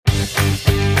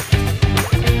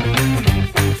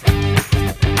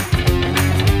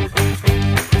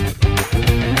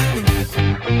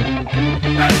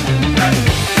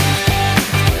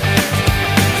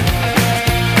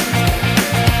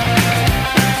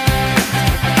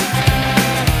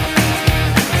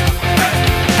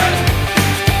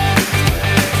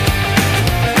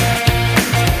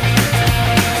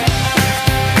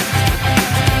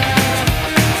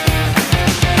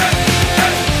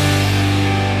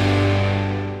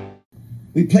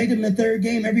We played them in the third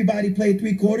game. Everybody played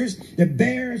three quarters. The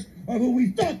Bears are who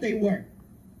we thought they were.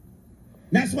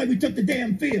 That's why we took the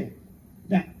damn field.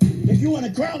 Now, if you want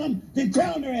to crown them, then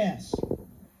crown their ass.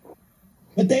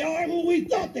 But they are who we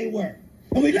thought they were.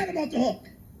 And we let them off the hook.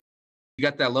 You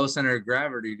got that low center of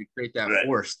gravity to create that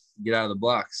force to get out of the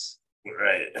blocks.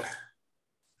 Right.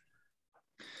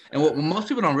 And what most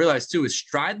people don't realize, too, is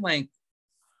stride length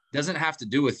doesn't have to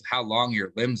do with how long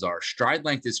your limbs are. Stride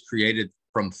length is created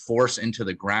from force into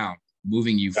the ground,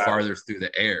 moving you farther through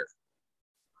the air,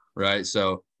 right?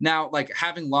 So now, like,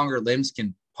 having longer limbs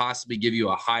can possibly give you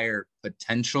a higher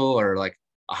potential or, like,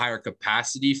 a higher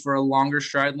capacity for a longer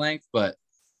stride length, but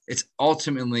it's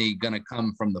ultimately going to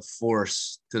come from the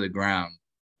force to the ground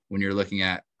when you're looking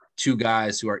at two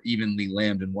guys who are evenly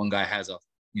limbed and one guy has a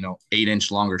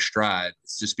 8-inch longer stride.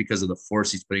 It's just because of the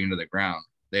force he's putting into the ground.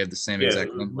 They have the same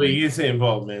exact limb. But you saying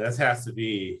both, man, that has to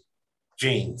be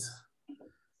genes.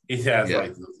 He has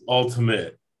like the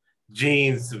ultimate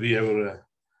genes to be able to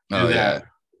do that.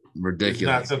 Ridiculous. It's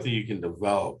not something you can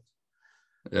develop.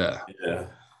 Yeah.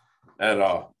 At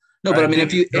all. No, but I mean,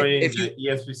 if you the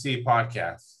ESPC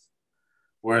podcast,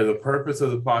 where the purpose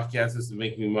of the podcast is to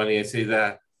make me money, I say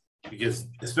that because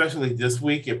especially this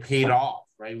week it paid off,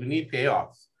 right? We need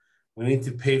payoffs. We need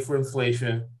to pay for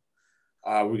inflation.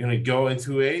 We're going to go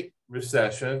into a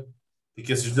recession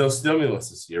because there's no stimulus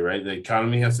this year, right? The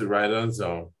economy has to ride on its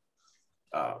own.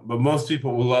 But most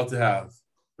people would love to have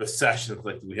recessions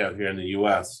like we have here in the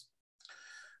U.S.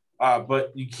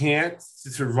 But you can't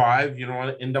survive. You don't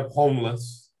want to end up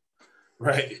homeless,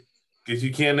 right? Because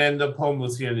you can't end up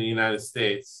homeless here in the United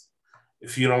States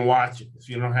if you don't watch it, if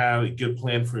you don't have a good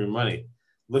plan for your money.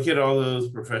 Look at all those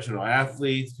professional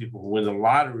athletes, people who win the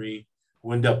lottery,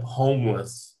 who end up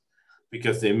homeless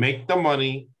because they make the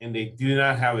money and they do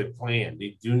not have a plan.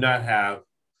 They do not have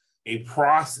a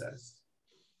process.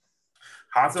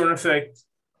 Hawthorne Effect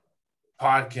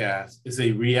podcast is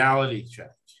a reality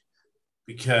check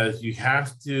because you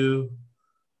have to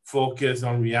focus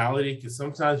on reality because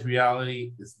sometimes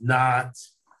reality is not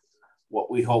what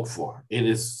we hope for. It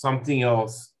is something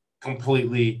else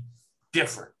completely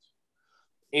different.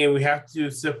 And we have to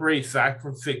separate fact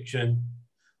from fiction.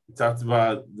 We talked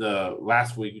about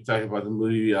last week, we talked about the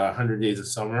movie 100 Days of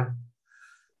Summer,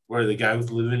 where the guy was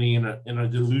living in a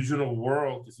delusional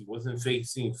world because he wasn't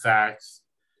facing facts.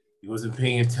 He wasn't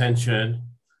paying attention.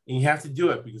 And you have to do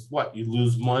it because what? You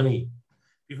lose money.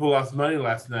 People lost money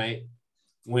last night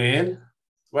when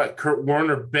Kurt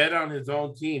Warner bet on his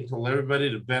own team, told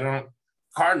everybody to bet on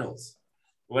Cardinals.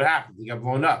 What happened? They got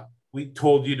blown up. We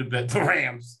told you to bet the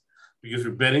Rams because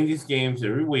we're betting these games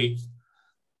every week.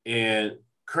 And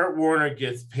Kurt Warner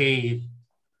gets paid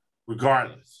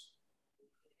regardless,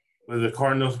 whether the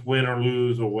Cardinals win or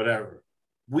lose or whatever.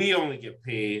 We only get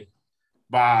paid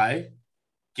by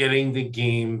getting the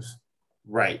games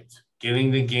right,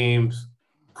 getting the games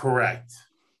correct.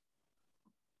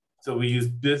 So we use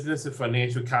business and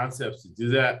financial concepts to do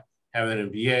that, have an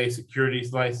MBA,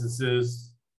 securities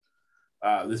licenses.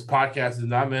 This podcast is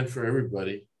not meant for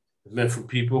everybody. It's meant for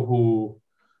people who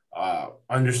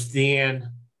understand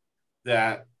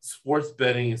that sports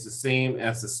betting is the same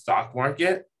as the stock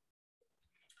market.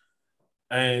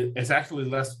 And it's actually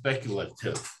less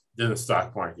speculative than the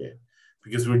stock market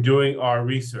because we're doing our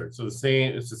research. So it's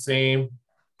the same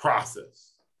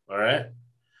process, all right?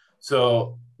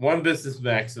 So one business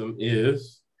maxim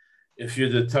is if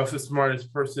you're the toughest,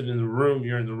 smartest person in the room,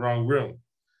 you're in the wrong room.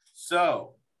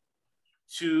 So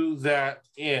to that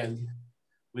end,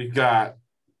 we've got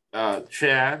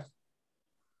Chad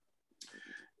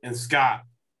and Scott.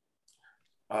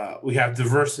 We have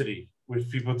diversity, which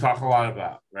people talk a lot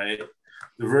about, right?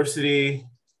 Diversity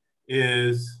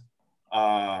is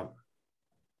not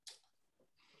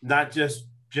just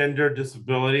gender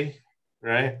disability,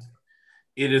 right?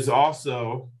 It is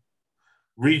also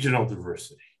regional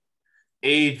diversity,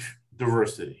 age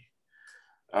diversity,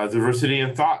 diversity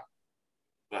in thought,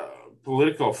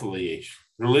 political affiliation,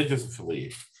 religious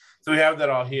affiliation. So we have that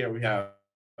all here. We have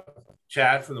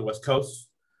Chad from the West Coast,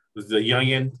 who's the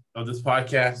youngin of this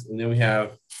podcast. And then we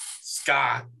have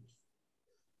Scott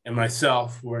and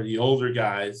myself, who are the older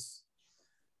guys.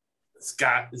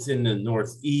 Scott is in the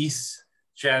Northeast.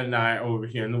 Chad and I are over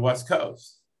here in the West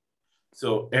Coast.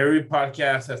 So every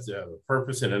podcast has to have a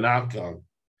purpose and an outcome.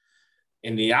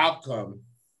 And the outcome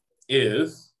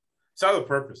is, it's other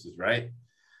purposes, right?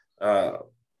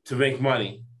 To make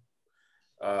money,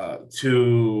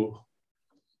 to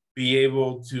be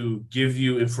able to give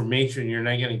you information you're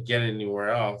not going to get anywhere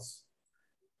else.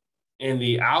 And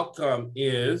the outcome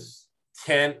is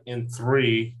 10 and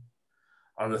 3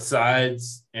 on the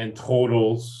sides and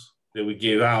totals that we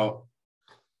gave out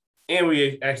And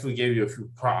we actually gave you a few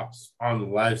props on the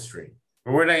live stream.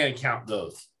 But we're not going to count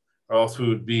those, or else we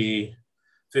would be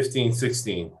 15,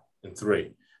 16, and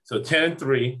 3. So 10 and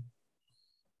 3.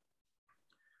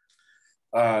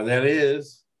 That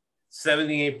is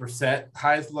 78%.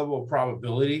 Highest level of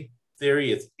probability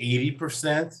theory is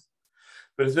 80%.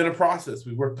 But it's been a process.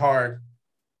 We worked hard.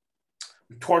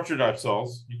 We tortured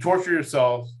ourselves. You torture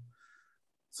yourselves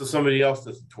so somebody else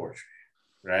doesn't torture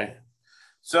you, right?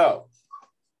 So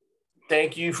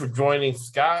thank you for joining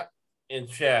Scott and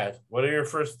Chad. What are your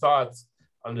first thoughts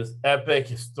on this epic,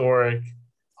 historic,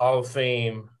 Hall of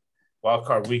Fame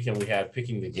wildcard weekend we had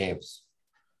picking the games?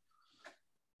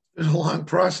 It's a long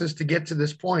process to get to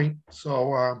this point.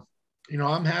 So,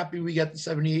 I'm happy we got the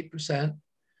 78%,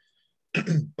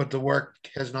 but the work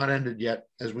has not ended yet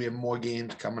as we have more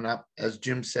games coming up. As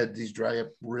Jim said, these dry up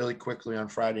really quickly on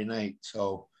Friday night.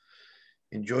 So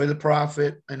enjoy the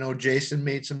profit. I know Jason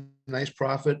made some nice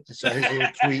profit. I saw his little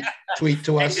tweet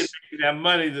to us. That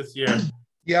money this year.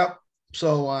 Yep.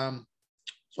 So I'm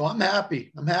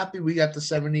happy. I'm happy we got the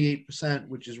 78%,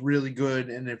 which is really good.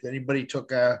 And if anybody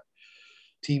took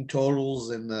team totals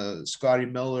and the Scotty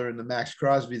Miller and the Max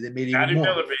Crosby, they made even more.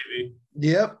 Miller, baby.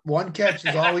 Yep, one catch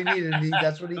is all we needed. And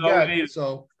that's what he got.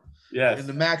 So, yes. And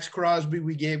the Max Crosby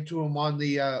we gave to him on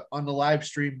the live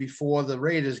stream before the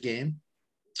Raiders game.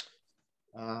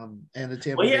 And the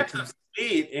Tampa. Well, he has some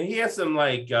speed, and he has some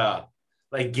like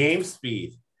game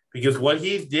speed, because what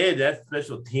he did, that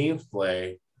special teams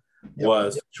play,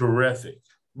 was terrific.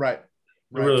 Right. It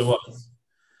really was.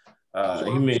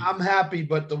 I'm happy,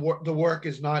 but the work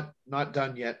is not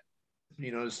done yet.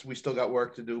 We still got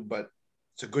work to do, but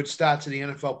it's a good start to the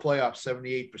NFL playoffs.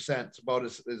 78%. It's about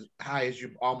as high as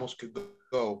you almost could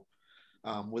go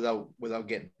without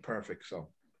getting perfect. So,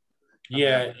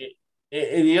 yeah.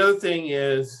 And the other thing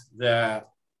is that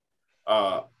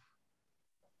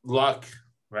luck,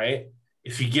 right?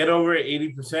 If you get over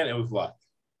 80%, it was luck.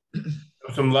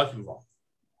 There's some luck involved.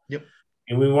 Yep.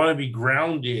 And we want to be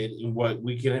grounded in what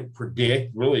we can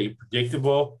predict, really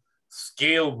predictable,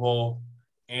 scalable,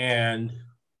 and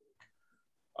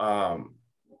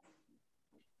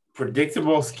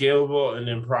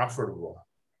then profitable.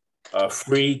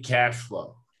 Free cash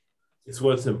flow. It's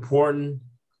what's important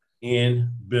in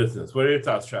business. What are your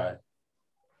thoughts, Chad?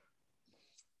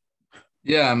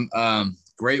 Yeah,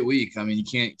 great week. I mean,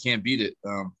 you can't beat it.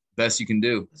 Best you can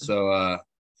do. So,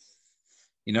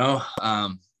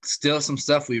 still some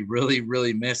stuff we really,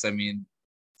 really miss. I mean,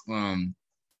 the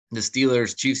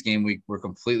Steelers Chiefs game we were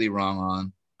completely wrong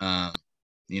on.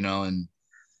 And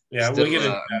yeah, still, we'll get into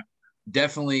that.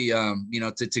 Definitely,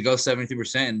 to go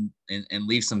 73% and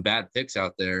leave some bad picks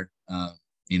out there.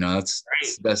 That's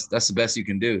the best you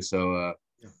can do. So,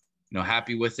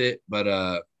 happy with it,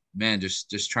 but man,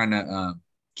 just trying to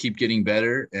keep getting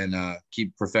better and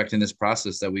keep perfecting this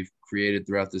process that we've created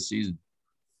throughout this season.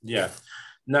 Yeah.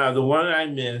 Now, the one I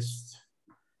missed,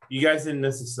 you guys didn't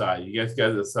miss a side. You guys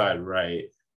got the side right.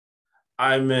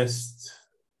 I missed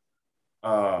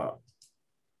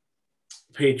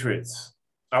Patriots.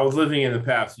 I was living in the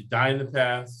past. You die in the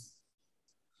past.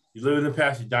 You live in the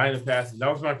past, you die in the past. And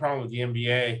that was my problem with the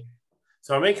NBA.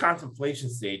 So I'm in contemplation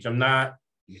stage. I'm not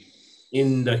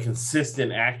in the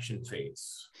consistent action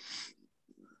phase.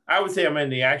 I would say I'm in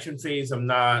the action phase. I'm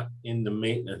not in the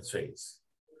maintenance phase,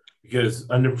 because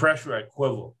under pressure, I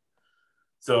quiver.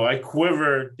 So I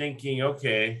quiver thinking,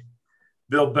 okay,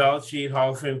 Bill Belichick,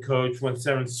 Hall of Fame coach, won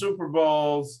 7 Super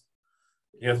Bowls.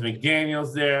 He has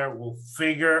McDaniels there. We'll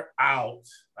figure out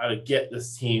how to get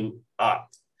this team up.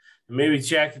 And maybe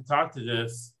Chad can talk to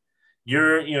this.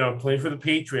 You're, playing for the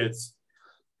Patriots.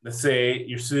 Let's say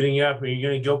you're suiting up and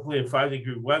you're going to go play in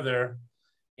 5-degree weather,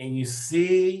 and you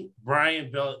see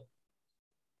Brian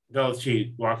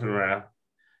Belichick walking around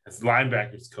as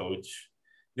linebackers coach.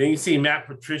 Then you see Matt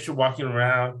Patricia walking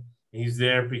around, and he's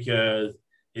there because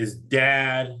his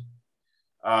dad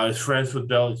is friends with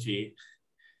Belichick.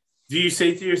 Do you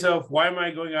say to yourself, why am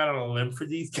I going out on a limb for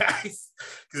these guys?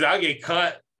 Because I'll get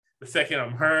cut the second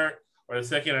I'm hurt, or the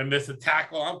second I miss a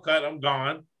tackle, I'm cut, I'm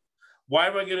gone. Why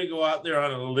am I going to go out there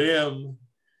on a limb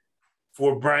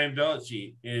for Brian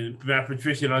Belichick and Matt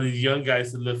Patricia and all these young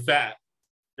guys that live fat?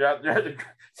 They're out there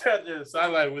at the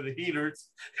sideline with the heaters.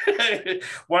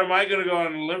 Why am I going to go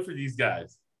on a limb for these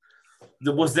guys?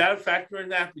 Was that a factor in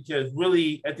that? Because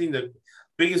really, I think the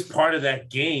biggest part of that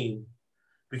game,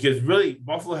 because really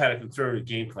Buffalo had a conservative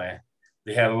game plan.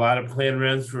 They had a lot of planned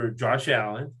runs for Josh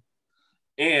Allen,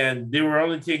 and they were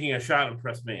only taking a shot on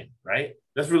press man, right?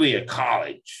 That's really a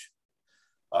college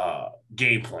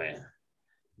game plan.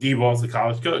 D-Ball's a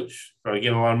college coach, probably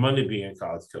getting a lot of money being a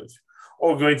college coach,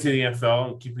 or going to the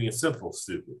NFL and keeping it simple,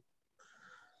 stupid.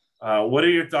 What are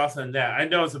your thoughts on that? I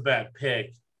know it's a bad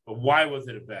pick, but why was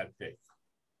it a bad pick?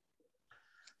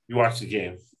 You watched the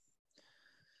game.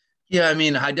 Yeah, I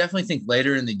mean, I definitely think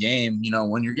later in the game,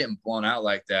 when you're getting blown out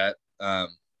like that,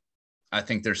 I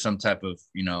think there's some type of,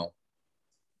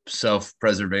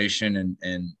 self-preservation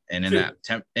and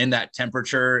in that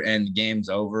temperature, and the game's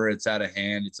over, it's out of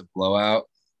hand, it's a blowout.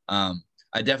 I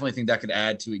definitely think that could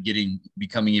add to it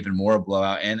becoming even more a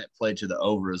blowout, and it played to the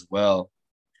over as well.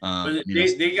 But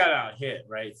they got out hit,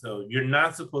 right? So you're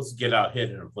not supposed to get out hit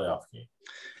in a playoff game.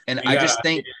 And I just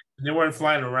think they weren't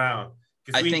flying around.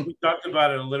 Because we talked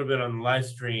about it a little bit on the live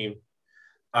stream.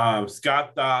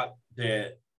 Scott thought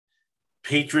that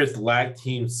Patriots lack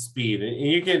team speed. And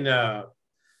you can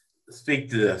speak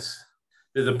to this.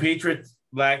 That the Patriots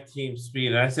lack team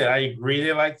speed. And I said, I agree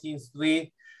they lack team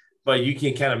speed, but you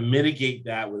can kind of mitigate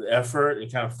that with effort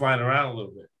and kind of flying around a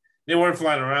little bit. They weren't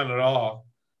flying around at all.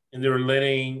 And they were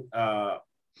letting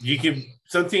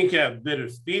some team can have better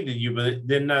speed than you, but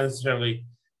they're not necessarily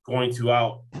going to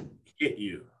out hit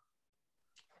you.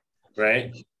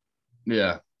 Right?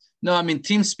 Yeah. No, I mean,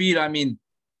 team speed, I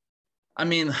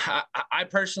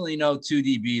personally know 2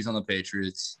 DBs on the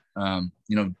Patriots.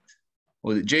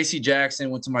 J.C. Jackson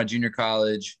went to my junior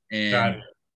college, and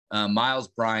Miles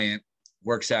Bryant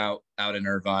works out in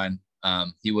Irvine.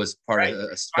 He was part of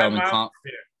a Spelman comp.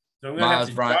 So Miles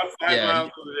Bryant,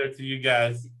 over there to you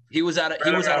guys. He was out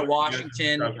of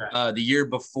Washington the year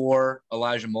before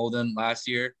Elijah Molden last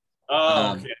year.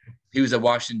 Oh, okay. He was a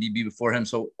Washington DB before him.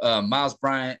 So Miles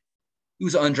Bryant, he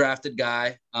was an undrafted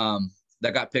guy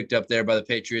that got picked up there by the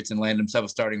Patriots and landed himself a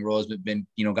starting role. Has been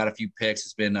got a few picks.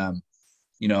 Has been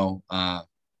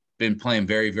been playing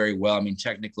very, very well. I mean,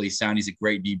 technically sound, he's a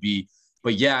great DB.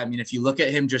 But yeah, I mean, if you look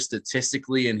at him just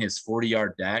statistically in his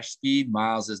 40-yard dash speed,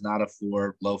 Miles is not a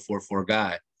low 4.4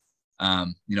 guy.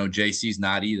 JC's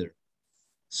not either.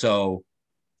 So,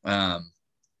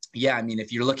 yeah, I mean,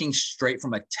 if you're looking straight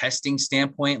from a testing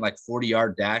standpoint, like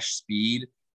 40-yard dash speed,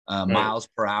 miles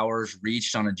per hour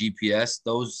reached on a GPS,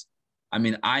 those, I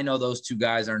mean, I know those two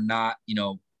guys are not,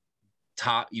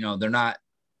 top, they're not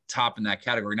top in that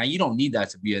category. Now, you don't need that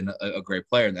to be a great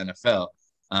player in the NFL.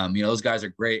 Those guys are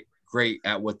great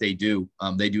at what they do.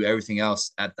 They do everything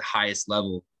else at the highest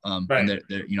level. And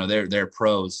they're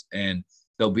pros, and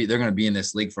they're going to be in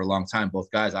this league for a long time.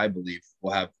 Both guys, I believe,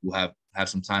 will have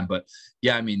some time. But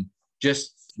yeah, I mean,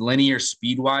 just linear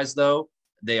speed wise though,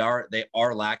 they are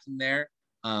lacking there.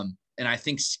 And I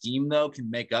think scheme though can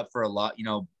make up for a lot,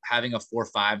 having a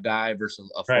 4.5 guy versus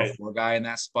a 4.4 guy in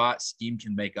that spot, scheme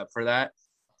can make up for that.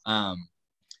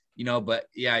 But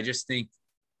yeah, I just think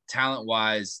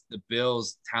talent-wise, the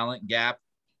Bills' talent gap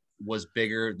was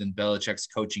bigger than Belichick's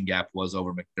coaching gap was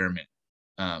over McDermott.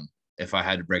 If I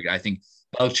had to break it, I think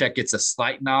Belichick gets a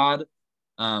slight nod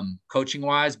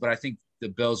coaching-wise, but I think the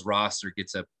Bills' roster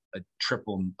gets a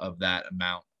triple of that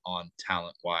amount on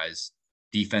talent-wise,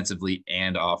 defensively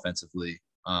and offensively.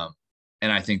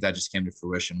 And I think that just came to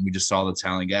fruition. We just saw the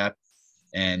talent gap,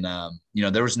 and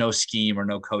there was no scheme or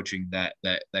no coaching that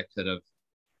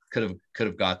could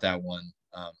have got that one.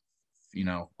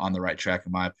 On the right track,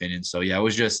 in my opinion. So yeah, it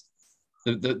was just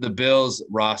the Bills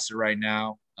roster right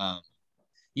now.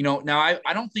 Now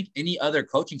I don't think any other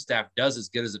coaching staff does as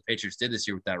good as the Patriots did this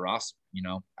year with that roster.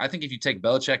 I think if you take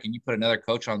Belichick and you put another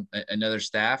coach on another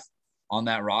staff on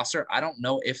that roster, I don't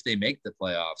know if they make the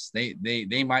playoffs.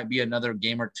 They might be another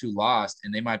game or two lost,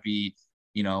 and they might be,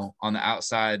 on the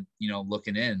outside,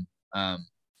 looking in,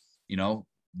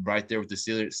 right there with the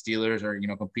Steelers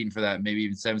or, competing for that, maybe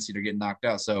even 7 seed or getting knocked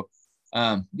out. So,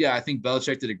 yeah, I think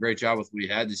Belichick did a great job with what he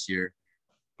had this year.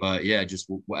 But, yeah, just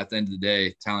at the end of the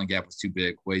day, talent gap was too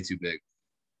big, way too big.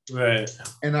 Right.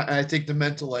 And I think the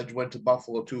mental edge went to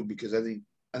Buffalo, too, because I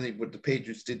think what the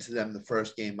Patriots did to them the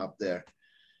first game up there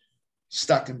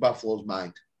stuck in Buffalo's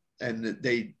mind. And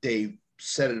they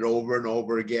said it over and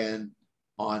over again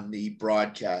on the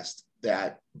broadcast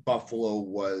that Buffalo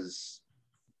was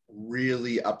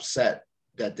really upset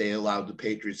that they allowed the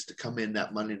Patriots to come in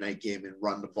that Monday night game and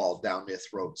run the ball down their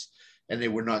throats, and they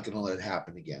were not going to let it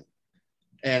happen again.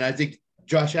 And I think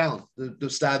Josh Allen, the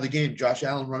start of the game, Josh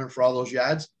Allen running for all those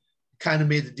yards, kind of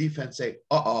made the defense say,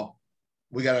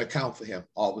 we got to account for him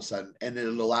all of a sudden. And it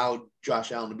allowed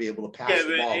Josh Allen to be able to pass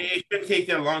the ball. It shouldn't take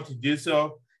that long to do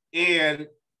so. And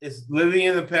it's living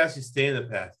in the past, you stay in the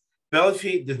past.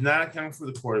 Belichick does not account for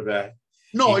the quarterback.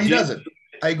 No, he doesn't.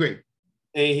 I agree.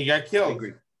 And he got killed. I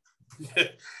agree.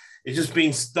 It's just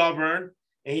being stubborn.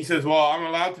 And he says, well, I'm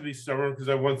allowed to be stubborn because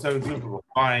I won 7 Super Bowls.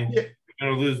 Fine. Yeah. I'm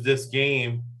going to lose this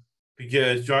game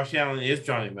because Josh Allen is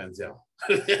Johnny Manziel.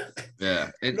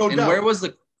 Yeah. And where was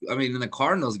I mean, in the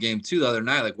Cardinals game too the other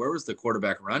night, like where was the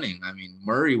quarterback running? I mean,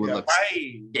 Murray would look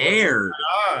scared.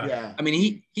 Yeah. I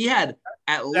mean, he had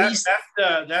at least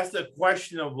that's the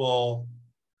questionable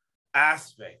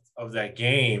aspect of that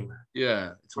game.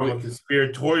 Yeah. From a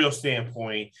conspiratorial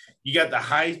standpoint, you got the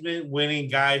Heisman winning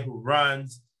guy who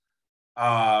runs.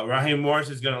 Raheem Morris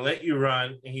is going to let you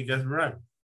run, and he doesn't run.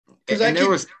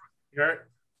 Because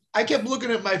I kept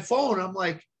looking at my phone. I'm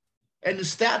like, and the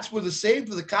stats were the same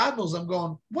for the Cardinals. I'm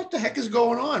going, what the heck is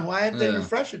going on? Why aren't they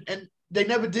refreshing? And they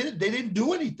never did it. They didn't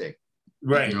do anything.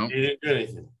 Right. They didn't do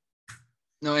anything.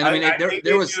 No, and I mean,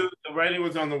 there was the writing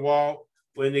was on the wall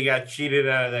when they got cheated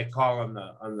out of that call on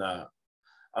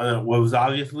what was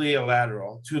obviously a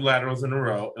lateral, 2 laterals in a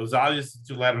row. It was obvious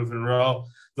 2 laterals in a row.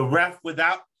 The ref,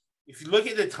 if you look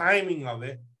at the timing of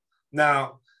it,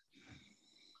 now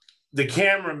the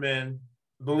cameraman,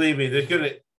 believe me, they're going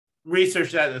to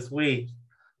research that this week.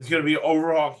 It's going to be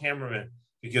overall cameraman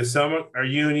because some are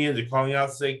union. They're calling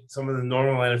out some of the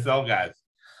normal NFL guys.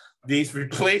 These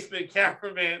replacement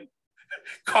cameramen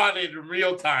caught it in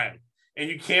real time, and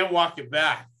you can't walk it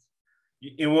back.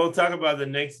 And we'll talk about the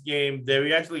next game that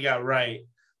we actually got right.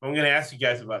 I'm going to ask you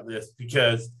guys about this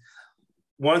because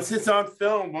once it's on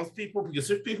film, because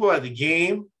there's people at the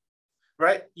game,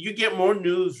 right? You get more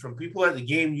news from people at the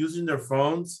game using their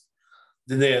phones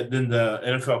than the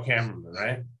NFL cameraman,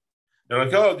 right? They're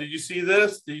like, oh, did you see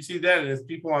this? Did you see that? And it's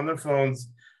people on their phones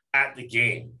at the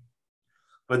game.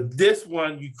 But this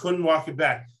one, you couldn't walk it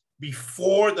back.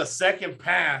 Before the second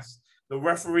pass, the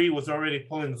referee was already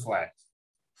pulling the flag.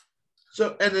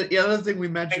 So, and the other thing we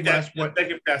mentioned last Wednesday,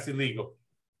 second pass illegal.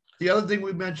 The other thing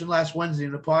we mentioned last Wednesday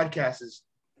in the podcast is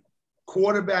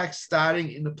quarterbacks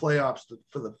starting in the playoffs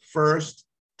for the first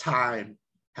time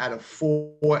had a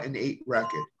 4-8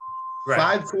 record.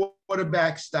 Right. 5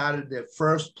 quarterbacks started their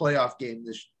first playoff game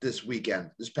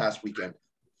this past weekend.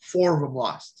 4 of them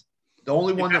lost. The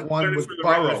only one that won was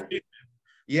Burrow.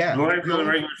 Yeah. Going for the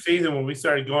regular season when we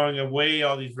started going away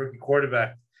all these rookie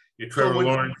quarterbacks, your Trevor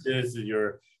Lawrence's and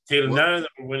your Taylor, none of them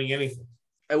were winning anything.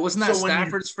 Wasn't that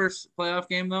Stafford's first playoff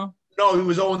game though? No, he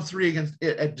was 0-3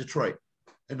 at Detroit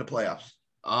in the playoffs.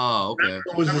 Oh, okay.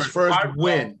 It was his first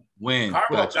win.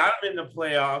 Harbaugh got him in the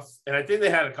playoffs, and I think they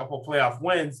had a couple of playoff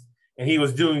wins, and he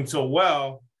was doing so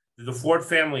well that the Ford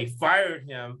family fired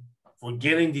him for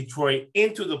getting Detroit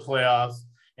into the playoffs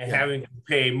and having to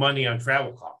pay money on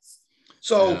travel costs.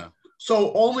 So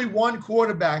only one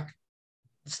quarterback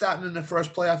starting in the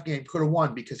first playoff game could have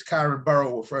won because Kyler and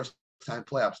Burrow were first-time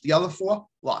playoffs. The other 4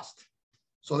 lost.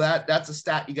 So that's a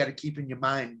stat you got to keep in your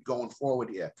mind going forward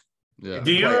here. Yeah.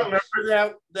 Do you remember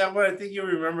that one? I think you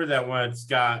remember that one,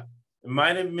 Scott. It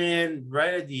might have been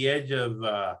right at the edge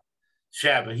of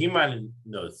Shad, but he might have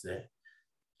noticed it.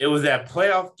 It was that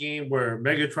playoff game where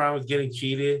Megatron was getting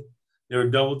cheated. They were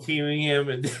double teaming him,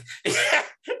 and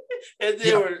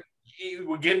they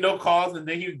were getting no calls. And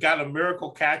then he got a miracle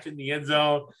catch in the end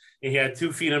zone, and he had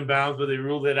 2 feet in bounds, but they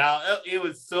ruled it out. It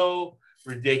was so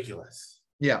ridiculous.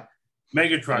 Yeah,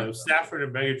 Megatron. It was Stafford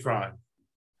and Megatron.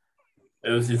 It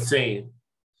was insane.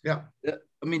 Yeah.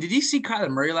 I mean, did you see Kyler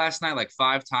Murray last night like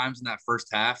 5 times in that first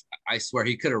half? I swear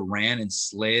he could have ran and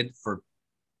slid for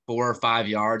 4 or 5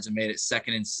 yards and made it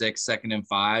 2nd and 6, 2nd and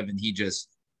 5, and he just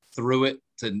threw it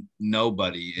to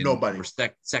nobody. For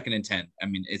 2nd and 10. I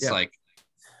mean, it's like,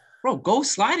 bro, go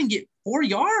slide and get 4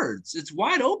 yards. It's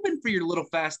wide open for your little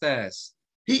fast ass.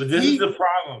 But this is the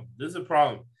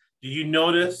problem. Did you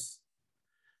notice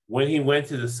when he went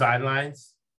to the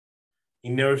sidelines, he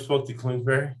never spoke to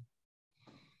Kingsbury?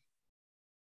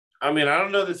 I mean, I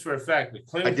don't know this for a fact, but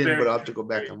Kingsbury, I didn't, but I'll have to go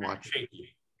back and watch.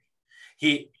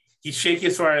 He's shaky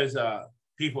as far as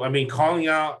people. I mean, calling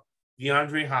out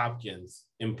DeAndre Hopkins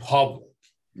in public.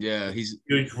 Yeah, he's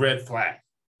huge red flag.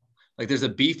 Like there's a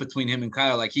beef between him and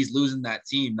Kyle. Like he's losing that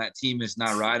team. That team is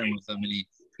not riding with him, and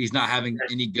he's not having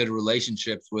any good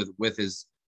relationships with his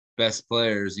best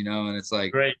players. And it's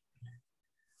like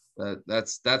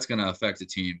that's gonna affect the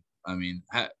team. I mean,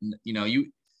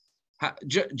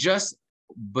 just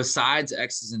besides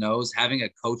X's and O's, having a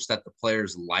coach that the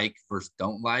players like versus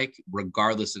don't like,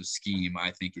 regardless of scheme,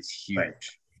 I think is huge.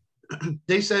 Right.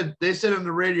 They said on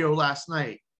the radio last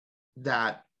night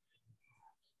that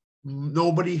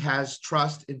nobody has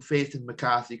trust and faith in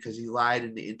McCarthy because he lied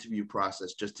in the interview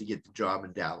process just to get the job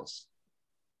in Dallas.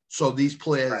 So these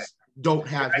players don't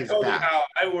have his back. I told you how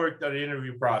I worked on the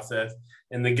interview process,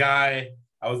 and the guy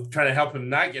I was trying to help him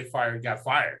not get fired got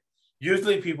fired.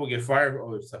 Usually people get fired for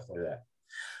other stuff like that.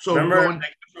 So remember,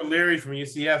 Leary from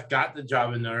UCF got the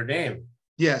job in Notre Dame.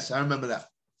 Yes, I remember that.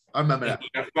 He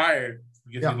got fired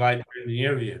because he lied during the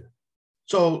interview.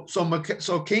 So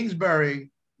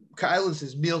Kingsbury, Kyle is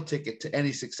his meal ticket to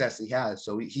any success he has.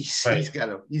 So he's Right. got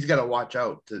to watch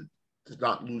out to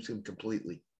not lose him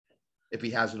completely if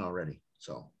he hasn't already.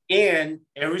 So And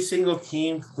every single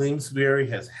team Queensberry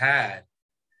has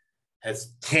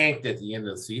tanked at the end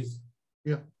of the season.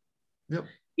 yeah, yep.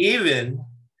 Even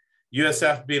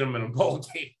USF beat them in a bowl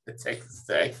game at Texas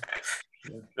Tech.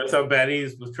 Yeah. That's how bad he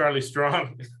is with Charlie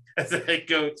Strong as a head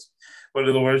coach, one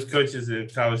of the worst coaches in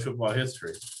college football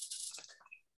history.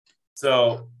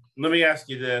 So let me ask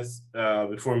you this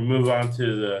before we move on to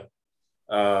the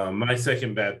my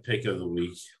second bad pick of the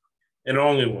week, and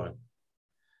only one.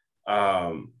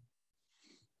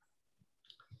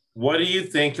 What do you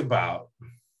think about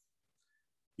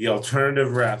the alternative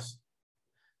refs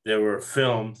that were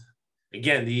filmed?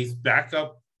 Again, these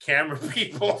backup camera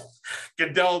people.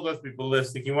 Goodell must be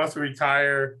ballistic. He wants to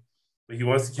retire, but he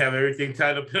wants to have everything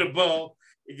tied up in a bow.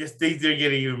 He just thinks they're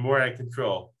getting even more out of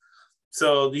control.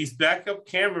 So these backup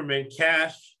cameramen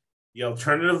cash the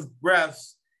alternative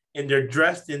refs, and they're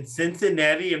dressed in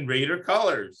Cincinnati and Raider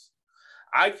colors.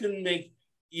 I couldn't make,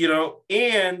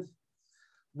 and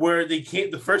where they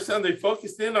came, the first time they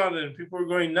focused in on it and people were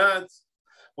going nuts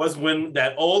was when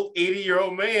that old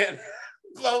 80-year-old man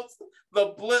blows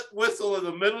the whistle in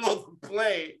the middle of the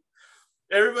play.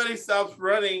 Everybody stops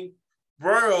running.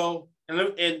 Burrow,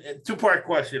 and two-part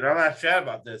question. I'll ask Chad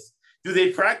about this. Do they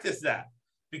practice that?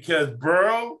 Because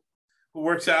Burrow, who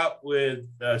works out with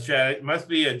Chad, it must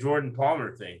be a Jordan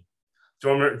Palmer thing.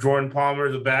 Jordan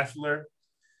Palmer, the Bachelor.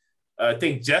 I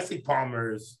think Jesse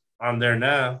Palmer's on there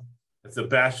now. It's a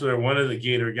Bachelor, one of the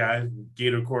Gator guys,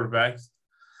 Gator quarterbacks.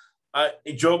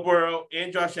 Joe Burrow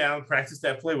and Josh Allen practice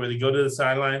that play where they go to the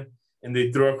sideline and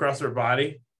they throw across their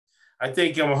body. I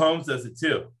think Mahomes does it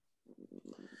too.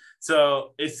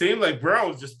 So it seemed like Burrow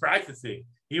was just practicing.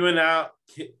 He went out,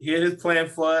 hit his plant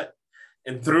foot,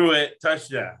 and threw it,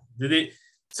 touchdown.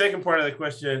 Second part of the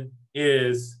question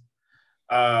is,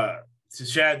 to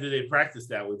Shad, do they practice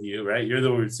that with you, right? You're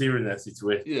the receiver in that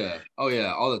situation. Yeah. Oh,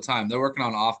 yeah, all the time. They're working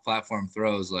on off-platform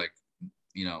throws,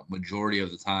 majority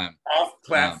of the time.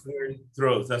 Off-platform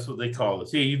throws, that's what they call it.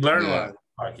 See, you learn a lot of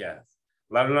podcasts.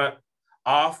 A lot of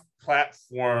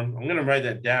off-platform. I'm going to write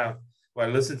that down while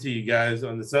I listen to you guys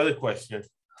on this other question.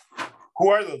 Who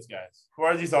are those guys? Who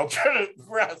are these alternative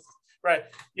refs? Right.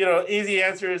 Easy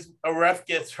answer is a ref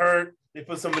gets hurt, they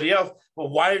put somebody else.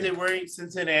 But why are they wearing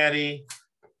Cincinnati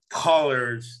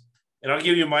colors? And I'll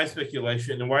give you my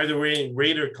speculation. And why are they wearing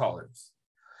Raider colors?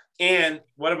 And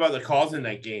what about the calls in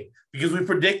that game? Because we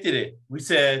predicted it. We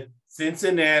said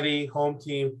Cincinnati home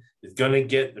team is going to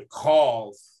get the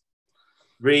calls.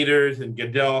 Raiders and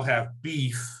Goodell have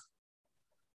beef.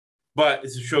 But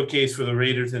it's a showcase for the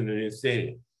Raiders in the new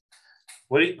stadium.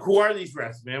 Who are these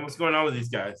refs, man? What's going on with these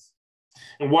guys?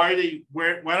 And why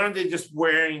aren't they just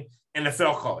wearing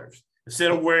NFL colors?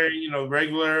 Instead of wearing,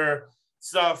 regular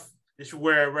stuff, they should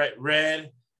wear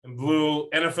red and blue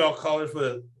NFL colors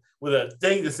with a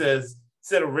thing that says,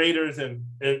 instead of Raiders and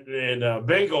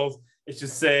Bengals, it should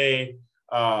say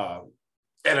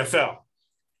NFL.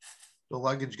 The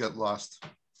luggage got lost.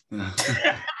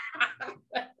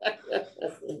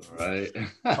 Right.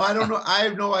 I don't know. I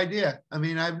have no idea. I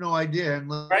have no idea.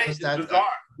 Right? It's bizarre.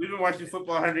 We've been watching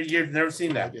football 100 years, never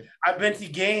seen that. I've been to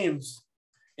games,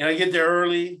 and I get there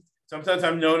early. Sometimes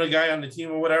I'm knowing a guy on the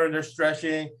team or whatever, and they're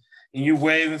stretching, and you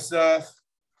wave and stuff,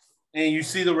 and you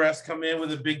see the refs come in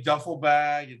with a big duffel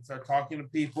bag and start talking to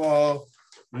people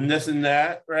and this and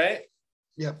that, right?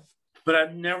 Yep. But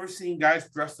I've never seen guys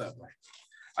dressed that way.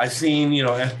 I've seen,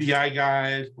 FBI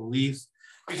guys, police,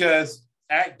 because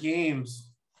at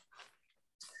games,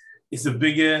 it's the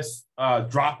biggest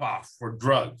drop-off for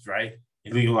drugs, right?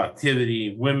 Illegal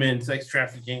activity, women, sex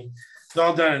trafficking. It's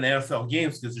all done in NFL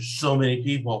games because there's so many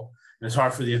people, and it's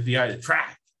hard for the FBI to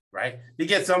track, right? They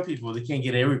get some people, they can't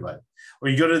get everybody. Or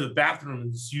you go to the bathroom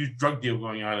and this huge drug deal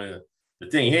going on in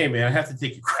the thing. Hey, man, I have to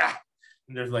take a crap.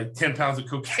 And there's like 10 pounds of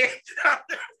cocaine out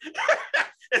there.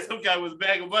 And some guy with a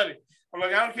bag of money. I'm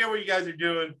like, I don't care what you guys are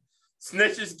doing.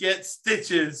 Snitches get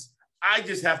stitches. I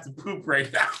just have to poop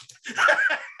right now.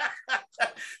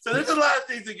 So there's a lot of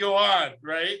things that go on,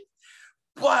 right?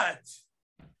 But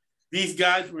these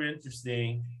guys were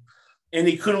interesting, and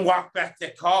they couldn't walk back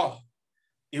that call.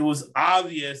 It was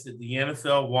obvious that the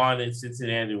NFL wanted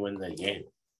Cincinnati to win that game.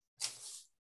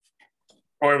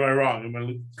 Or am I wrong? Am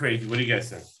I crazy? What do you guys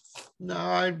think? No,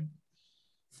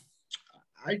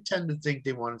 I tend to think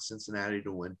they wanted Cincinnati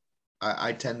to win.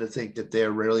 I tend to think that they're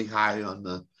really high on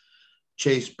the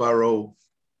Chase Burrow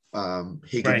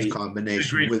Higgins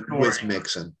combination with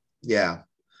Mixon. Yeah.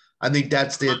 I think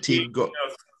that's their team.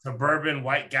 Suburban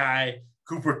white guy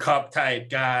Cooper Kupp type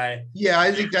guy. Yeah,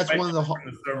 I think that's one of the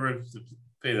suburbs to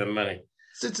pay them money.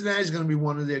 Cincinnati's going to be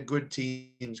one of their good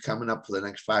teams coming up for the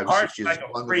next 5 or 6 years. Like as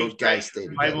long as those guys stay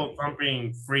together. Bible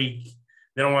thumping freak.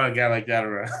 They don't want a guy like that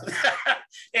around.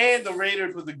 And the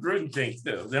Raiders with the Gruden thing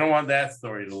too. They don't want that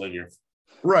story to linger.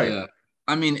 Right. Yeah.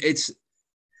 I mean, it's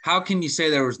how can you say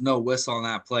there was no whistle on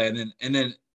that play? And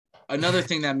then another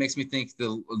thing that makes me think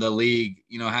the league,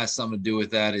 has something to do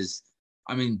with that is,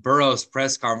 I mean, Burrow's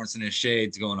press conference in his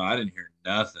shades going, I didn't hear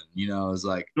nothing. It was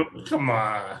like, come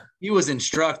on. He was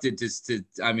instructed to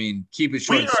keep it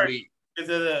short and sweet.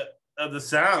 Because of the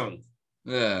sound.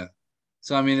 Yeah.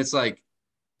 So, I mean, it's like,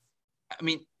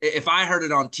 if I heard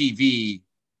it on TV,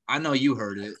 I know you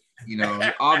heard it,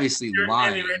 obviously You're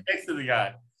lying. right next to the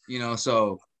guy.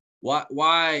 So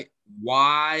why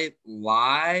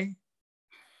lie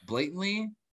blatantly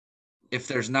if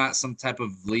there's not some type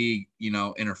of league,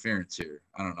 interference here?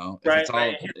 I don't know.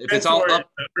 If it's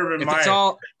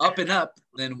all up and up,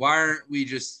 then why aren't we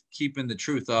just keeping the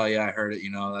truth? Oh yeah, I heard it.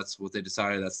 That's what they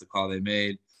decided. That's the call they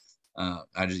made.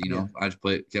 I just,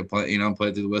 kept playing,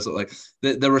 play through the whistle. Like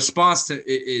the response to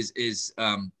it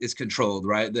is controlled,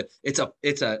 right? It's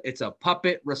a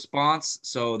puppet response.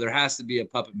 So there has to be a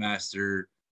puppet master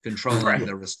controlling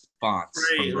the response.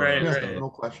 Right. No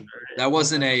question. That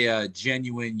wasn't a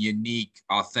genuine, unique,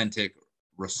 authentic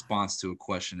response to a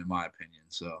question, in my opinion.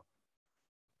 So.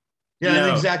 Yeah,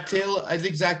 I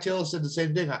think Zach Taylor said the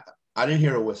same thing. I didn't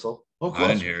hear a whistle. Of course. I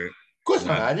didn't hear it. Of course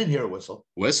not. I didn't hear a whistle.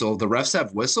 Whistle? The refs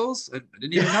have whistles? I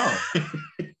didn't even know.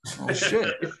 Oh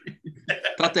shit!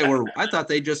 I thought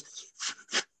they just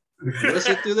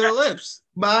whistled through their lips.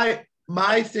 My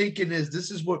thinking is,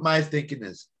 this is what my thinking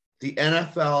is. The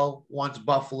NFL wants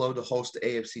Buffalo to host the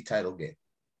AFC title game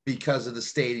because of the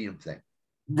stadium thing.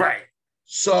 Right.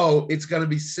 So it's going to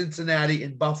be Cincinnati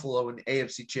and Buffalo in the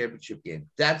AFC Championship game.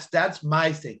 That's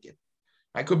my thinking.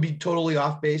 I could be totally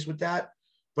off base with that,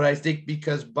 but I think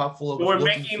because Buffalo. We're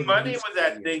making money with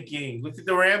that thinking. Look at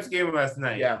the Rams game last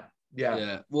night.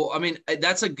 Yeah. Well, I mean,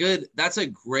 that's a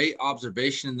great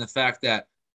observation in the fact that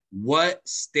what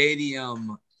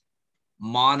stadium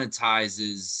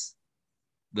monetizes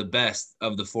the best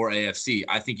of the 4 AFC?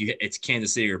 I think it's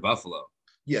Kansas City or Buffalo.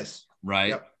 Yes. Right.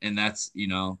 Yep. And that's,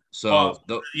 so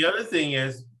the other thing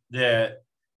is that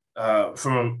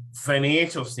from a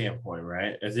financial standpoint,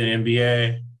 right, as an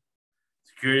NBA,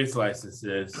 securities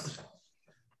licenses,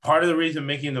 part of the reason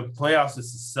making the playoffs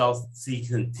is to sell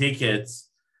season tickets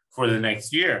for the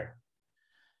next year.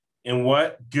 And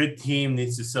what good team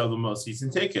needs to sell the most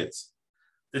season tickets?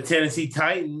 The Tennessee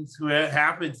Titans, who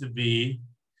happen to be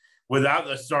without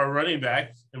a star running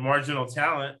back and marginal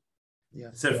talent,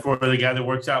 except for the guy that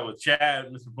works out with Chad,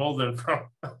 Mr. Bolden from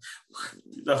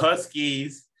the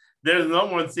Huskies. There's no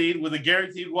one seed with a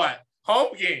guaranteed what?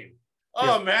 Home game.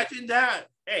 Oh, imagine that.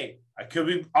 Hey, I could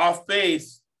be off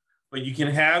base, but you can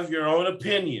have your own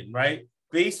opinion, right?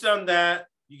 Based on that,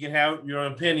 you can have your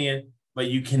own opinion, but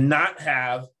you cannot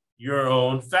have your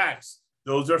own facts.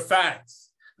 Those are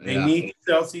facts. They need to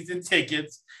sell season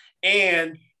tickets,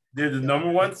 and they're the number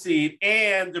 1 seed,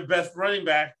 and their best running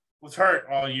back was hurt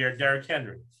all year, Derrick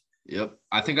Henry. Yep.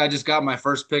 I think I just got my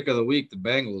first pick of the week, the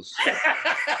Bengals.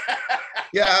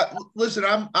 Yeah, listen,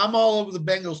 I'm all over the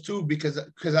Bengals too because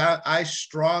I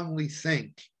strongly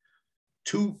think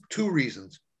two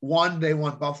reasons. One, they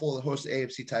want Buffalo to host the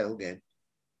AFC title game.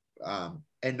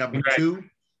 And number 2,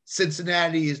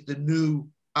 Cincinnati is the new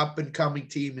up and coming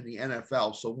team in the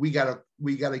NFL. So we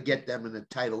gotta get them in the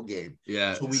title game.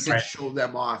 Yeah. So we can show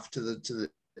them off to the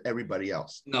everybody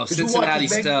else. No, Cincinnati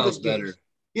sells better.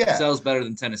 Yeah. Sells better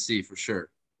than Tennessee for sure.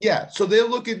 Yeah. So they're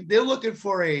looking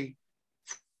for a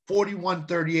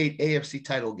 41-38 AFC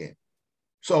title game.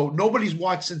 So nobody's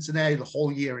watched Cincinnati the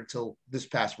whole year until this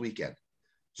past weekend.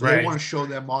 So they want to show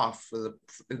them off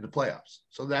in the playoffs.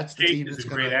 So that's the team that's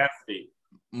going to athlete.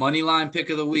 Money line pick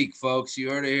of the week, folks. You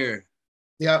heard it here.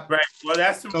 Yeah. Right. Well,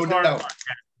 that's tomorrow's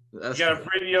podcast. You got a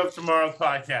preview of tomorrow's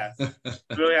podcast.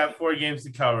 We really have 4 games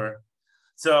to cover.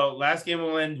 So last game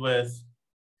we'll end with,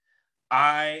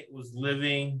 I was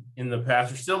living in the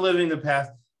past, or still living in the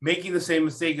past, making the same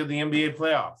mistake of the NBA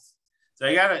playoffs. So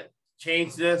I got to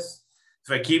change this.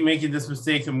 If I keep making this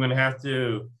mistake, I'm going to have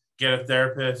to get a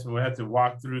therapist, and we'll have to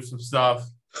walk through some stuff.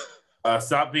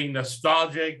 Stop being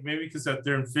nostalgic, maybe because I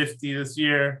turned 50 this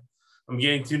year. I'm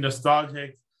getting too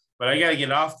nostalgic, but I got to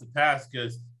get off the past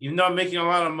because even though I'm making a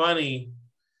lot of money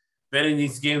betting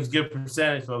these games, good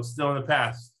percentage, but I'm still in the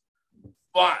past.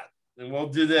 But, and we'll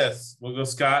do this. We'll go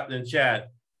Scott, then Chad.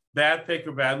 Bad pick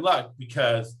or bad luck,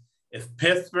 because if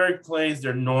Pittsburgh plays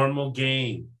their normal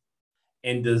game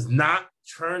and does not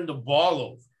turn the ball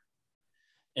over,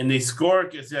 and they score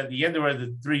because at the end they're at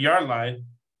the 3-yard line,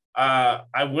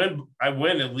 I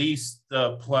win at least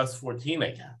plus 14,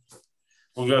 I guess.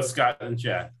 We'll go Scott and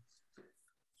Chad.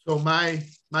 So my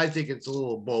think it's a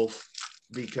little both,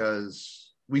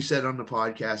 because we said on the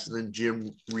podcast, and then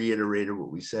Jim reiterated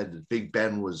what we said, that Big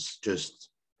Ben was just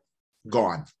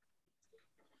gone.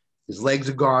 His legs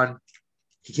are gone.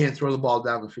 He can't throw the ball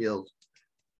down the field.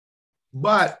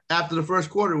 But after the first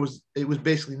quarter, it was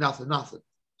basically nothing.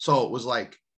 So it was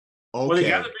like, okay. Well, they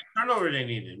got the big turnover they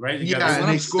needed, right? And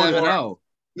they scored 7-0.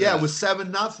 Yeah, it was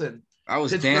 7-0. I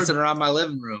was dancing around my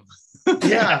living room.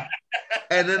 Yeah.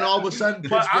 And then all of a sudden,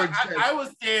 Pittsburgh I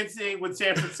was dancing when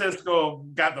San Francisco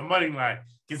got the money line,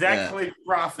 because that claimed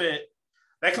profit.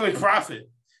 That claimed profit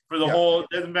for the whole.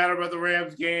 Doesn't matter about the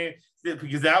Rams game,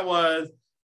 because that was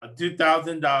a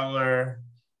 $2,000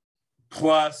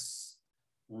 plus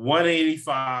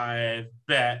 185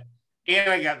 bet,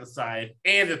 and I got the side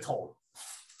and the total.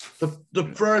 The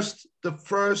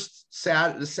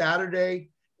Saturday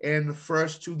and the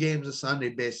first 2 games of Sunday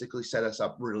basically set us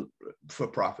up real for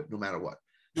profit, no matter what.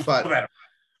 But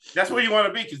that's where you want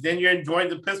to be, because then you're enjoying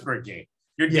the Pittsburgh game.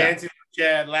 You're dancing with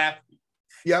Chad, laughing.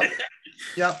 Yep.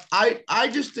 I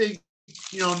just think,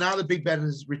 now that Big Ben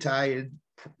is retired,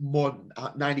 more than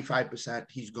 95%,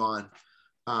 he's gone.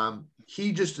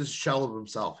 He just is a shell of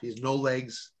himself. He has no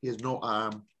legs. He has no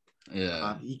arm.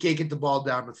 Yeah. He can't get the ball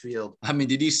down the field. I mean,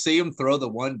 did you see him throw the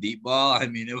one deep ball? I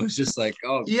mean, it was just like,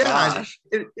 oh, yeah. gosh.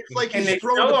 It's like he's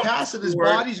throwing the pass and his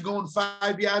body's going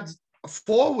 5 yards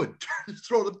forward to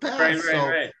throw the pass.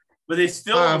 Right. But they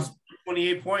still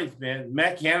 28 points, man.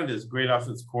 Matt Canada is a great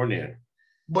offensive coordinator.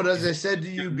 But as I said to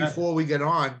you before we get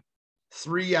on,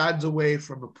 3 yards away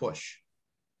from a push.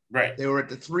 Right. They were at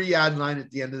the 3-yard line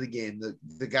at the end of the game.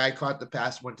 The guy caught the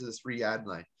pass, went to the 3-yard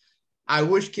line. I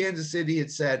wish Kansas City had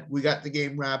said, we got the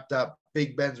game wrapped up.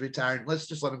 Big Ben's retiring. Let's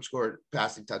just let him score a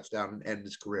passing touchdown and end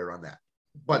his career on that.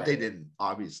 But they didn't,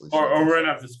 obviously. Or run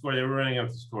up the score. They were running up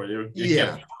the score.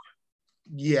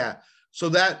 Yeah. So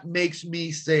that makes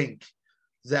me think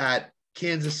that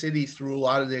Kansas City threw a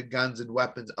lot of their guns and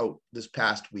weapons out this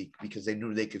past week because they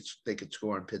knew they could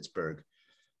score in Pittsburgh.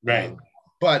 Right.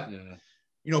 Betting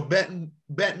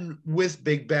with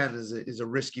Big Ben is a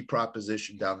risky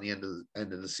proposition down the end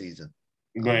of the season.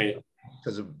 Right.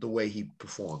 Because of the way he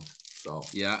performed. So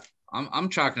yeah, I'm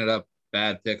chalking it up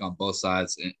bad pick on both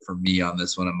sides for me on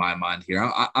this one in my mind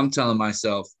here. I'm telling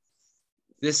myself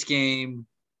this game,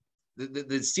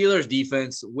 the Steelers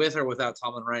defense, with or without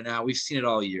Tomlin right now, we've seen it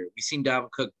all year. We've seen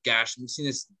Dalvin Cook gashed. We've seen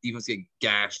this defense get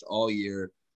gashed all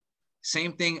year.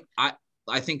 Same thing. I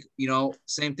think,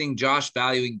 same thing, Josh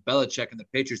valuing Belichick in the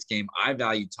Patriots game. I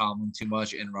value Tomlin too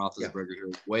much and Roethlisberger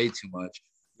here way too much.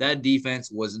 That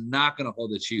defense was not going to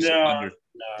hold the Chiefs under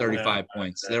 35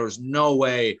 points. There was no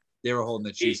way they were holding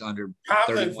the Chiefs under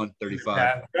 31,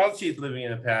 35. Belichick's living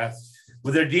in the past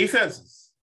with their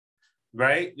defenses,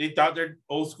 right? They thought their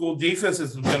old school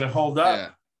defenses was going to hold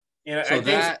up. Yeah. I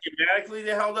think schematically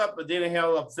they held up, but they didn't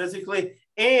hold up physically.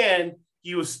 And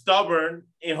he was stubborn,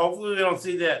 and hopefully we don't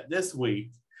see that this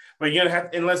week. But you're going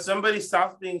to unless somebody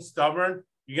stops being stubborn,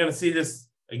 you're going to see this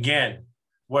again,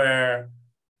 where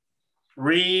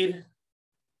Reed,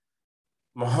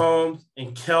 Mahomes,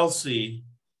 and Kelsey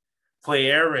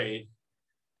play air raid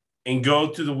and go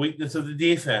to the weakness of the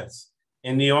defense.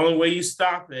 And the only way you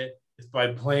stop it is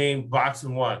by playing box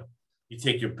and one. You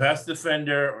take your best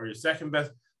defender or your second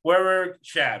best, wherever,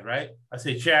 Chad, right? I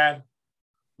say, Chad,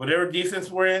 whatever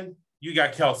defense we're in, you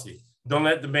got Kelsey. Don't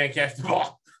let the man catch the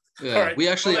ball. Yeah, right. We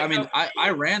actually, I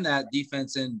ran that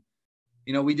defense and,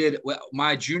 we did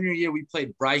my junior year. We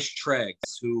played Bryce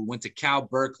Treggs, who went to Cal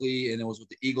Berkeley and then was with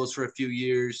the Eagles for a few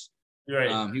years.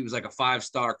 Right. He was like a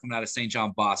 5-star coming out of St.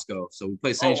 John Bosco. So we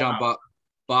played St. John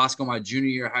Bosco my junior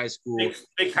year of high school.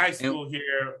 Big high school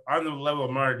here on the level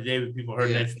of Martin David. People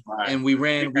heard that. And we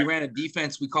ran a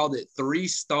defense. We called it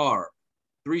 3-star.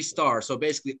 3-star. So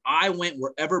basically, I went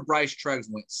wherever Bryce Treggs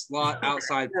went, slot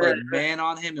outside, put man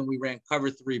on him, and we ran cover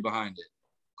 3 behind it.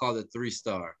 Called it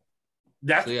 3-star.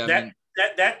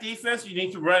 That defense you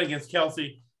need to run against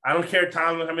Kelsey. I don't care,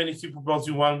 Tomlin, how many Super Bowls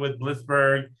you won with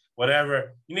Blitzburg,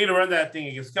 whatever. You need to run that thing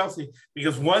against Kelsey,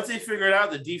 because once they figured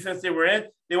out the defense they were in,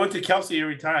 they went to Kelsey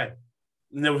every time,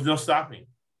 and there was no stopping.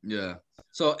 Yeah.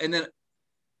 So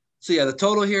the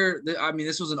total here,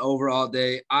 this was an overall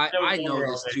day. I know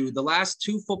this too. The last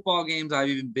 2 football games I've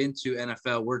even been to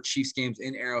NFL were Chiefs games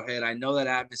in Arrowhead. I know that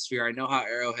atmosphere. I know how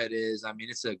Arrowhead is.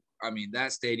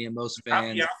 That stadium, those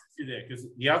fans. The altitude there, because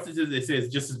the altitude they say is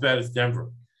just as bad as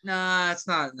Denver. Nah, it's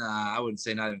not. Nah, I wouldn't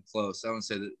say not even close. I wouldn't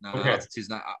say that. No, altitude's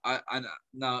not.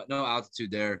 No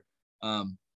altitude there.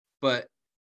 But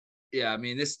Yeah, I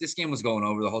mean, this game was going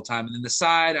over the whole time. And then the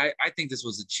side, I think this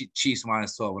was a Chiefs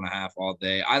minus 12.5 all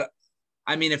day.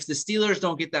 I mean, if the Steelers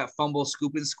don't get that fumble,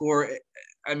 scoop, and score,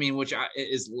 I mean, which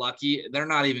is lucky, they're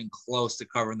not even close to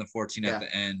covering the 14 at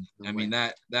the end. I mean,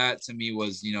 that to me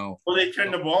was, Well, they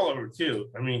turned the ball over too.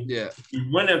 I mean, yeah,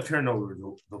 you wouldn't have turned over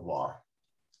the ball.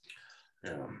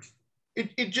 Yeah.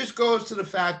 It just goes to the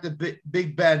fact that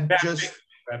Big Ben just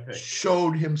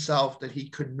showed himself that he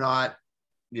could not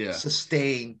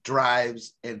sustain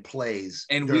drives and plays.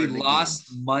 And we lost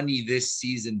money this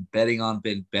season betting on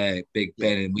Big Ben,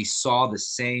 and we saw the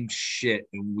same shit,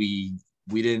 and we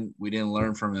didn't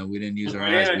learn from it. We didn't use our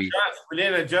eyes. We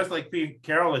didn't adjust like Pete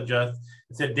Carroll adjust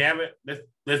and said, "Damn it,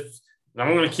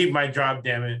 I'm going to keep my job.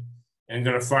 Damn it, and I'm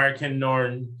going to fire Ken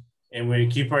Norton, and we're going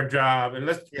to keep our job, and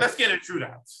let's get a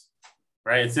shootouts."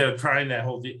 Right, instead of trying that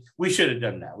whole thing, we should have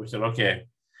done that. We said, okay,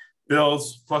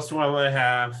 Bills plus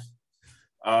 12.5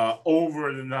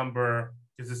 over the number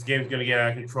because this game's going to get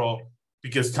out of control.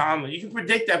 Because Tomlin, you can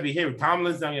predict that behavior.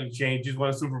 Tomlin's not going to change. He's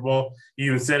won a Super Bowl. He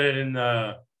even said it in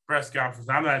the press conference.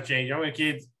 I'm not changing. I'm going to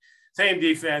keep same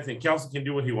defense, and Kelsey can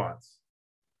do what he wants.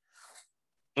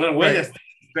 And the way that's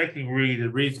expecting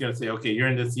Reed's going to say, okay, you're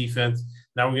in this defense.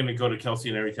 Now we're going to go to Kelsey,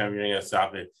 and every time you're going to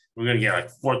stop it. We're going to get like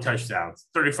 4 touchdowns,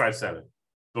 35-7.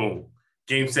 Boom.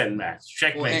 Game, set, and match.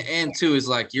 Checkmate. Well, and two is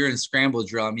like you're in scramble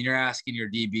drill. I mean, you're asking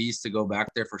your DBs to go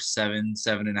back there for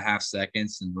 7.5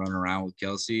 seconds and run around with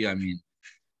Kelsey. I mean,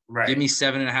 give me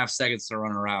 7.5 seconds to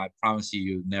run around. I promise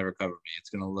you never cover me. It's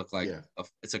going to look like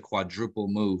it's a quadruple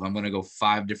move. I'm going to go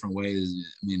 5 different ways.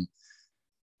 I mean,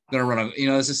 I'm going to run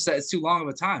it's too long of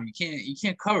a time. You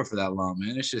can't cover for that long,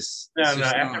 man. It's just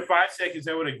after 5 seconds,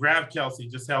 I would have grabbed Kelsey,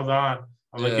 just held on.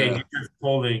 I'm like, hey, you're just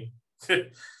holding.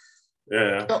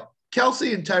 Yeah.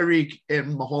 Kelsey and Tyreek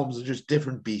and Mahomes are just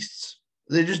different beasts.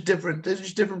 They're just different. They're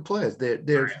just different players.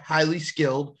 They're highly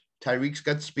skilled. Tyreek's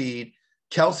got speed.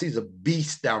 Kelsey's a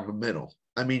beast down the middle.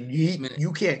 I mean,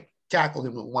 you can't tackle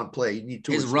him with one play. You need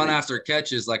 2 His run after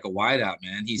catch is like a wideout,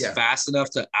 man. He's fast enough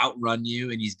to outrun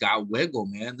you, and he's got wiggle,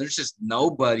 man. There's just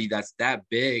nobody that's that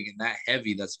big and that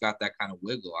heavy that's got that kind of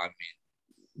wiggle. I mean,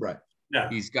 right. Yeah.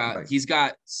 He's got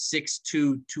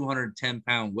 6'2",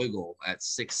 210-pound wiggle at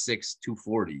 6'6",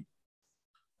 240.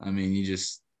 I mean, you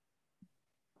just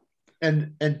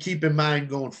and keep in mind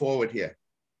going forward here.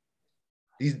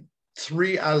 These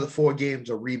 3 out of the 4 games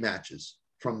are rematches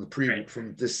from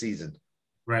from this season.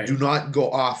 Right. Do not go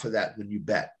off of that when you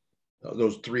bet.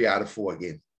 Those 3 out of 4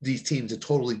 games. These teams are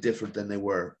totally different than they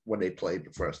were when they played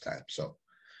the first time. So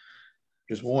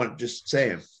just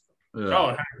saying.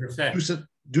 Oh, 100%.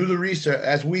 Do the research,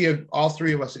 as all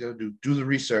 3 of us are going to do the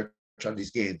research on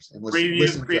these games and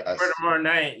listen to us. For tomorrow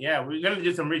night. Yeah, we're going to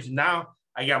do some research. Now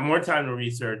I got more time to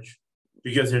research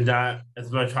because there's not as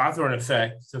much Hawthorne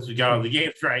effect since we got all the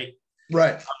games right.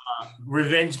 Right.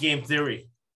 Revenge game theory.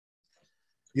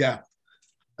 Yeah.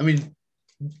 I mean,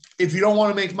 if you don't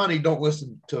want to make money, don't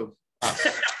listen to us.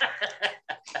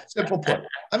 Simple put.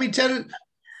 I mean,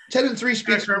 10-3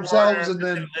 speaks for themselves, and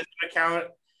then count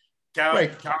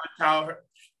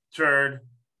turd.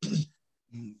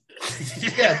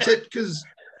 Yeah, because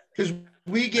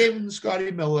we gave him the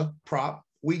Scotty Miller prop.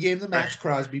 We gave him the Max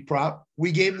Crosby prop.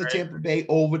 We gave him the Tampa Bay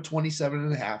over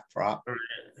 27.5 prop.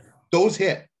 Those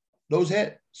hit.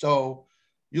 So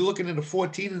you're looking at a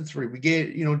 14-3. We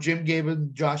gave, Jim gave him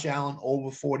Josh Allen over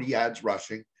 40 yards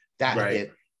rushing. That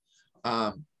hit.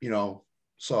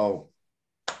 So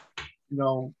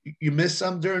you missed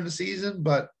some during the season,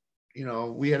 but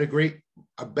we had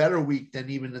a better week than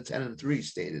even the 10-3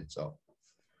 stated. So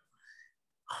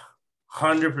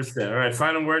 100%. All right,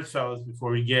 final words, fellas,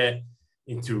 before we get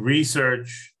into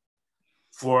research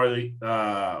for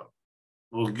the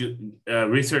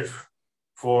research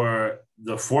for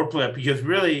the 4-play, because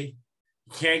really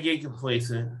you can't get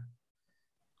complacent.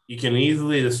 You can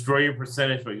easily destroy your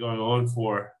percentage by going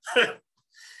 0-4.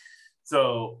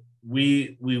 So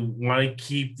we want to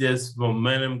keep this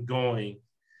momentum going.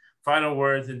 Final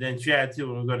words, and then Chad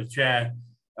too. When we go to Chad,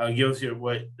 give us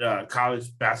what college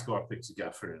basketball picks you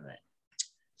got for tonight.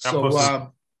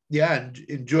 So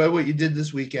enjoy what you did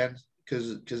this weekend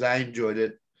because I enjoyed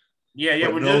it. Yeah,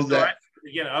 we're just that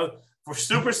again for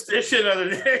superstition other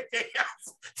than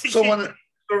so when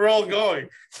the roll going.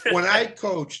 When I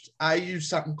coached, I used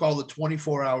something called the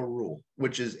 24-hour rule,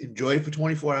 which is enjoy it for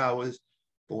 24 hours,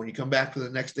 but when you come back for the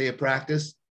next day of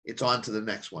practice, it's on to the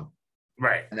next one.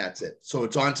 Right. And that's it. So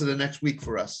it's on to the next week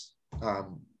for us.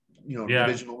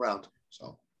 Divisional round.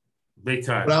 So big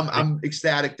time. But I'm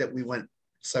ecstatic that we went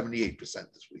 78%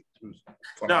 this week.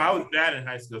 No, I was bad in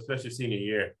high school, especially senior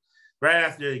year. Right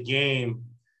after the game,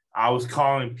 I was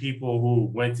calling people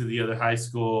who went to the other high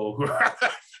school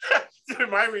doing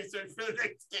my research for the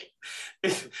next game.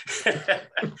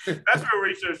 That's where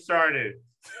research started.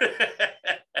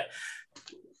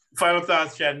 Final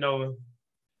thoughts, Chad Nolan.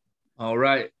 All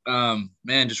right.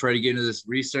 Man, just ready to get into this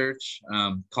research.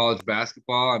 College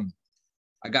basketball.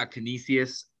 I got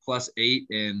Canisius +8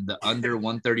 and the under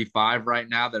 135 right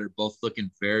now that are both looking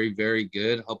very, very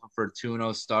good. Hoping for a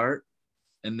 2-0 start.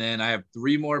 And then I have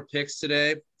 3 more picks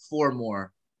today, 4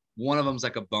 more. One of them's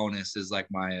like a bonus, is like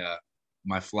my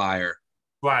my flyer.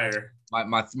 My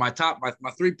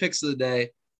 3 picks of the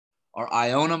day are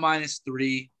Iona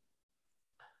 -3,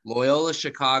 Loyola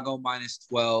Chicago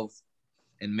 -12,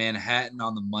 and Manhattan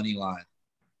on the money line.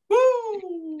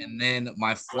 Woo! And then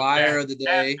my flyer of the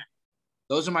day,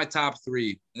 those are my top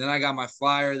 3. And then I got my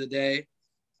flyer of the day,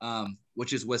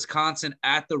 which is Wisconsin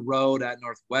at the road at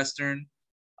Northwestern.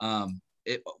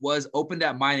 It was opened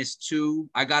at -2.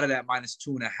 I got it at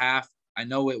 -2.5. I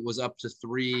know it was up to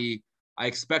 3. I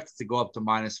expect it to go up to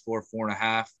 -4,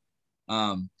 4.5.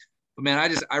 But man,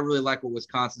 I really like what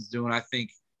Wisconsin's doing. I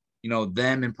think,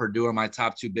 them and Purdue are my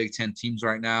top 2 Big Ten teams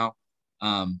right now.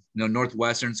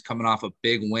 Northwestern's coming off a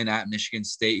big win at Michigan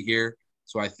State here.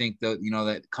 So I think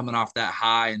that coming off that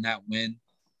high and that win,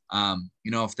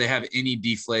 if they have any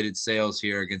deflated sales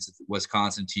here against the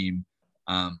Wisconsin team,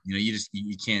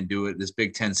 you can't do it. This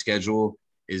Big Ten schedule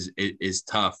is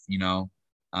tough. You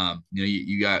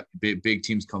got big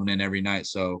teams coming in every night.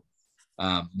 So,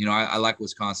 I like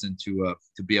Wisconsin to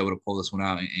be able to pull this one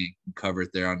out and cover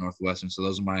it there on Northwestern. So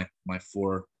those are my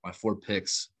four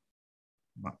picks.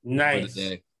 Nice. For the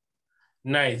day.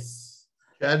 Nice.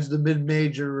 Chad's the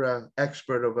mid-major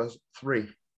expert of us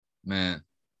 3. Man.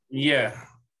 Yeah.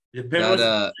 Depending on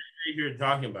what you're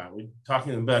talking about. We're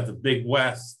talking about the Big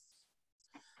West.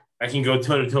 I can go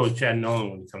toe-to-toe with Chad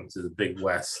Nolan when it comes to the Big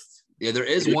West. Yeah, there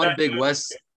is one Big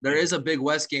West. There is a Big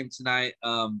West game tonight.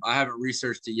 I haven't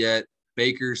researched it yet.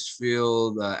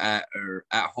 Bakersfield at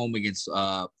home against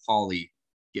Pauley,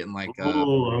 getting like.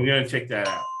 I'm gonna check that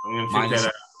out.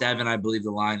 -7, I believe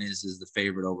the line is the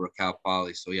favorite over Cal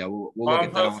Poly. So yeah, we'll look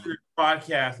at that one.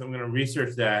 Podcast. I'm gonna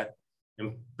research that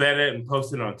and bet it and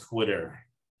post it on Twitter.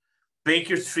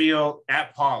 Bakersfield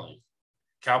at Poly,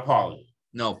 Cal Poly.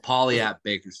 No, Poly at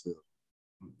Bakersfield.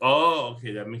 Oh,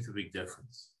 okay, that makes a big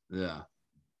difference. Yeah,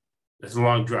 it's a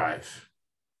long drive.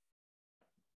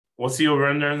 What's the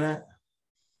over-under on that?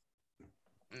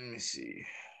 Let me see.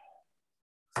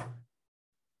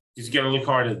 Just gotta look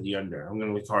hard at the under. I'm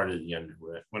gonna look hard at the under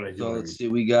when I do. So let's see.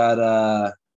 We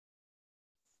got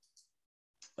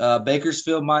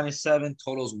Bakersfield -7,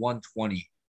 totals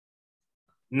 120.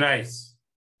 Nice.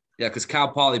 Yeah, because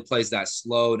Cal Poly plays that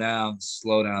slow down.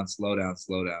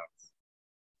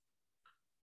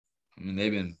 I mean,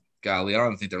 they've been golly. I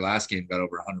don't think their last game got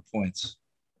over 100 points.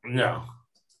 No.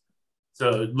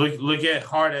 So look at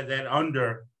hard at that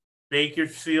under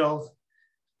Bakersfield.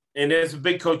 And there's a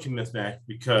big coaching mismatch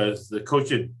because the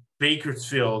coach at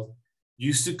Bakersfield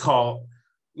used to call,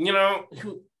 remember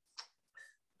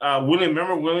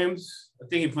Williams? I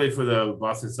think he played for the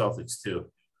Boston Celtics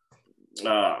too.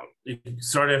 He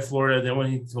started at Florida, then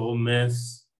when he told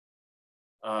Miss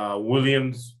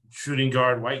Williams, shooting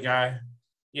guard, white guy.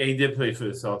 Yeah, he did play for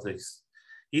the Celtics.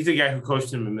 He's the guy who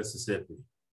coached him in Mississippi.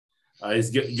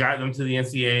 He's gotten them to the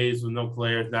NCAAs with no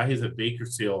players. Now he's at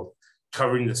Bakersfield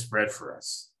covering the spread for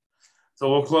us. So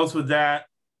we'll close with that.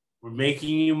 We're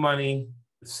making you money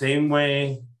the same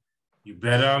way you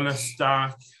bet on a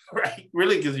stock, right?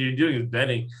 Really, because you're doing is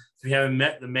betting. So you haven't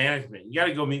met the management. You got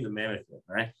to go meet the management,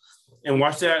 right? And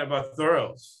watch that about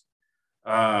Thoros.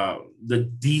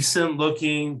 The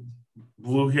decent-looking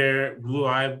blue-haired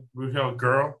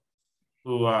girl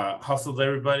who hustled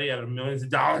everybody out of millions of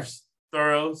dollars.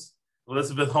 Thoros,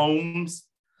 Elizabeth Holmes.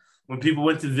 When people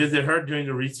went to visit her doing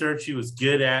the research, she was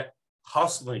good at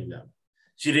hustling them.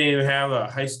 She didn't even have a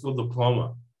high school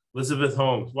diploma. Elizabeth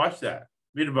Holmes, watch that.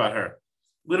 Read about her.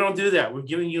 We don't do that. We're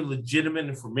giving you legitimate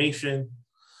information.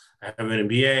 I have an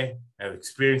MBA. I have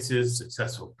experiences,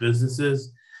 successful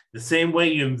businesses. The same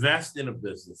way you invest in a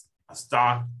business, a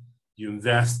stock, you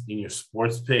invest in your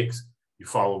sports picks. You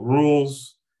follow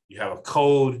rules. You have a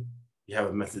code. You have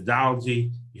a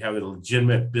methodology. You have a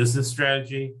legitimate business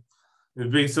strategy. And the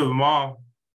biggest of them all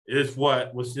is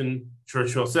what Winston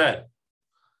Churchill said.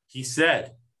 He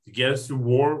said, to get us through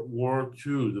World War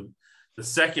II, the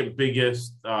second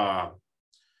biggest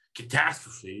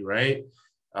catastrophe, right?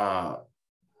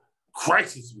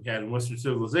 Crisis we had in Western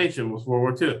civilization was World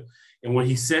War II. And what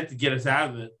he said to get us out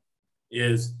of it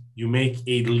is you make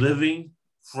a living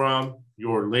from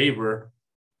your labor,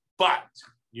 but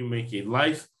you make a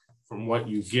life from what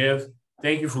you give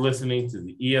Thank you for listening to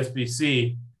the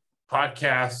ESBC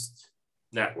Podcast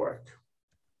Network.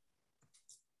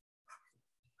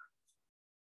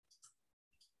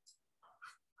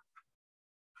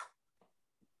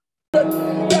 That's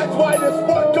why this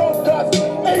sport coat costs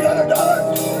 $800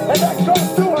 and that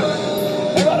costs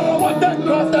 $200. If I don't know what that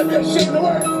costs, I'd be ashamed to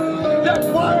wear it. That's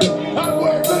why I'm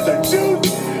wearing lizard shoes